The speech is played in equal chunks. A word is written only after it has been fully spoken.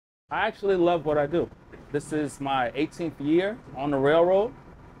I actually love what I do. This is my 18th year on the railroad.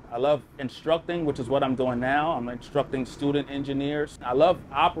 I love instructing, which is what I'm doing now. I'm instructing student engineers. I love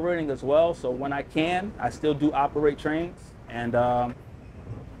operating as well, so when I can, I still do operate trains, and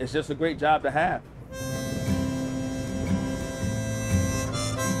it's just a great job to have.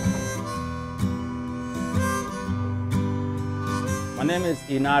 My name is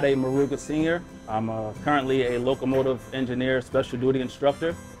Inade Maruga Sr. I'm currently a locomotive engineer, special duty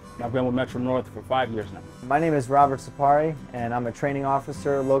instructor. I've been with Metro-North for 5 years now. My name is Robert Sapari, and I'm a training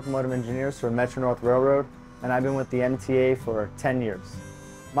officer, locomotive engineer for Metro-North Railroad, and I've been with the MTA for 10 years.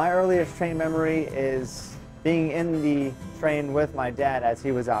 My earliest train memory is being in the train with my dad as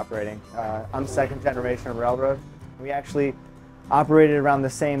he was operating. I'm second generation railroad. We actually operated around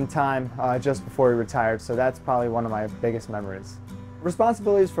the same time just before he retired, so that's probably one of my biggest memories.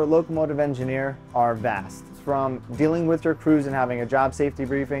 Responsibilities for a locomotive engineer are vast, from dealing with your crews and having a job safety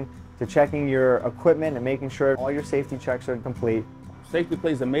briefing to checking your equipment and making sure all your safety checks are complete. Safety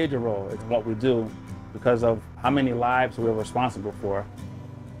plays a major role in what we do because of how many lives we're responsible for.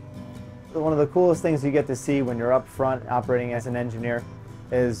 One of the coolest things you get to see when you're up front operating as an engineer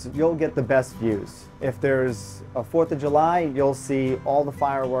is you'll get the best views. If there's a 4th of July, you'll see all the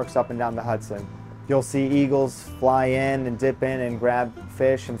fireworks up and down the Hudson. You'll see eagles fly in and dip in and grab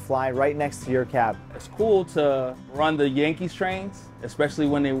fish and fly right next to your cab. It's cool to run the Yankees trains, especially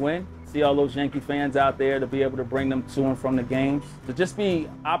when they win. See all those Yankee fans out there, to be able to bring them to and from the games. To just be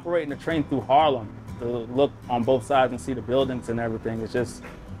operating a train through Harlem, to look on both sides and see the buildings and everything, it's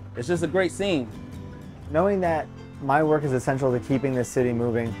just a great scene. Knowing that my work is essential to keeping this city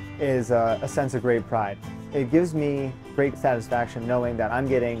moving is a sense of great pride. It gives me great satisfaction knowing that I'm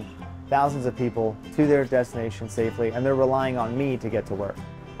getting thousands of people to their destination safely, and they're relying on me to get to work.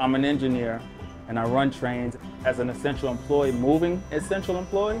 I'm an engineer, and I run trains as an essential employee, moving essential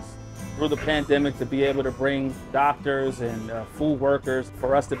employees. Through the pandemic, to be able to bring doctors and food workers,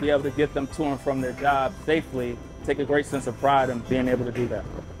 for us to be able to get them to and from their jobs safely, take a great sense of pride in being able to do that.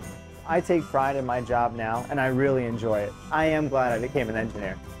 I take pride in my job now, and I really enjoy it. I am glad I became an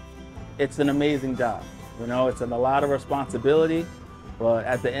engineer. It's an amazing job. You know, it's a lot of responsibility. But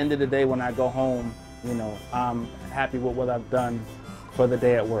at the end of the day, when I go home, you know, I'm happy with what I've done for the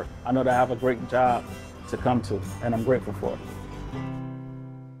day at work. I know that I have a great job to come to, and I'm grateful for it.